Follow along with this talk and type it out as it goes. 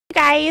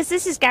Guys,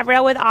 this is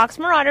Gabrielle with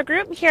Oxmoor Auto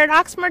Group here at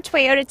Oxmoor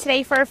Toyota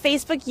today for our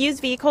Facebook Used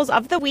Vehicles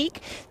of the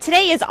Week.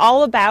 Today is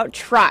all about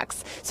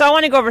trucks. So I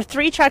want to go over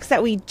 3 trucks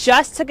that we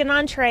just took in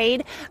on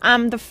trade.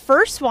 The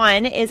first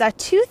one is a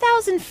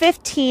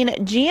 2015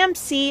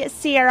 GMC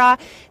Sierra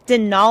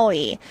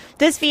Denali.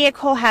 This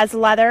vehicle has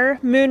leather,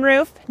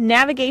 moonroof,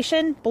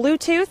 navigation,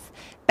 Bluetooth,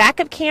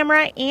 backup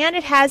camera, and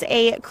it has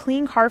a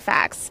clean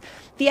Carfax.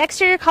 The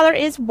exterior color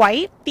is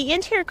white. The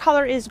interior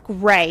color is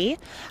gray.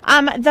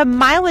 The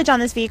mileage on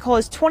this vehicle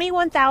is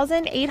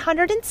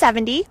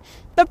 21,870.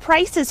 The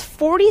price is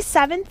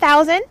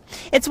 $47,000.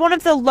 It's one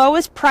of the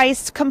lowest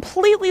priced,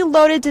 completely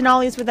loaded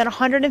Denalis within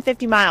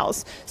 150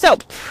 miles. So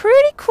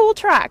pretty cool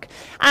truck.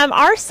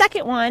 Our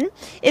second one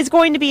is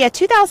going to be a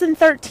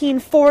 2013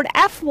 Ford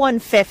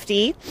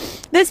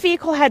F-150. This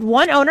vehicle had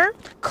 1 owner,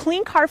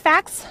 clean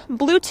Carfax,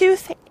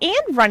 Bluetooth,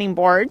 and running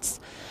boards.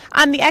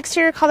 The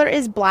exterior color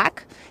is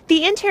black.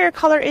 The interior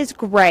color is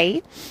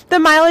gray. The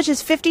mileage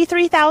is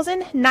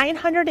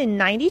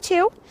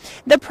 53,992.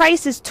 The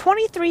price is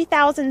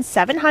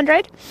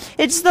 $23,700.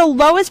 It's the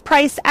lowest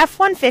priced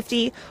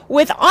F-150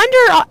 with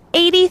under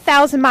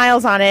 80,000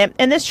 miles on it,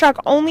 and this truck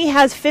only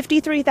has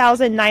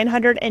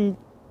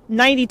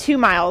 53,992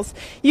 miles.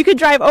 You could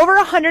drive over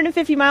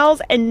 150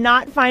 miles and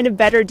not find a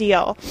better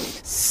deal.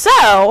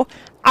 So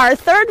our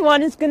third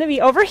one is going to be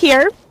over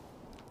here.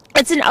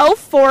 It's an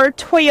 04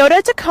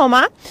 Toyota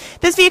Tacoma.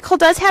 This vehicle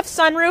does have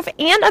sunroof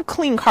and a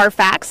clean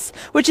Carfax,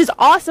 which is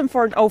awesome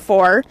for an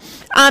 04.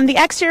 The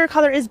exterior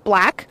color is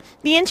black.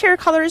 The interior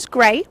color is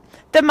gray.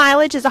 The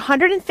mileage is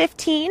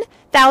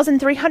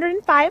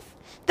 115,305.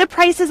 The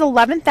price is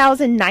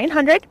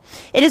 $11,900.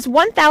 It is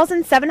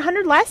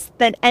 $1,700 less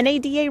than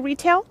NADA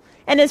retail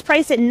and is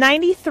priced at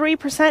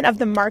 93% of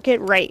the market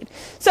rate.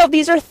 So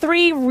these are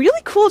 3 really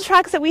cool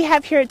trucks that we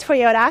have here at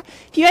Toyota.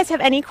 If you guys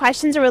have any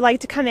questions or would like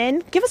to come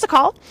in, give us a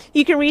call.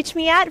 You can reach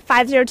me at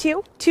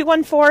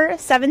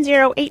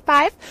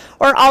 502-214-7085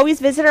 or always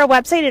visit our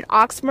website at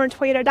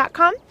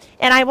oxmoortoyota.com,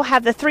 and I will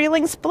have the 3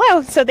 links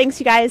below. So thanks,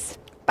 you guys.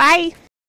 Bye.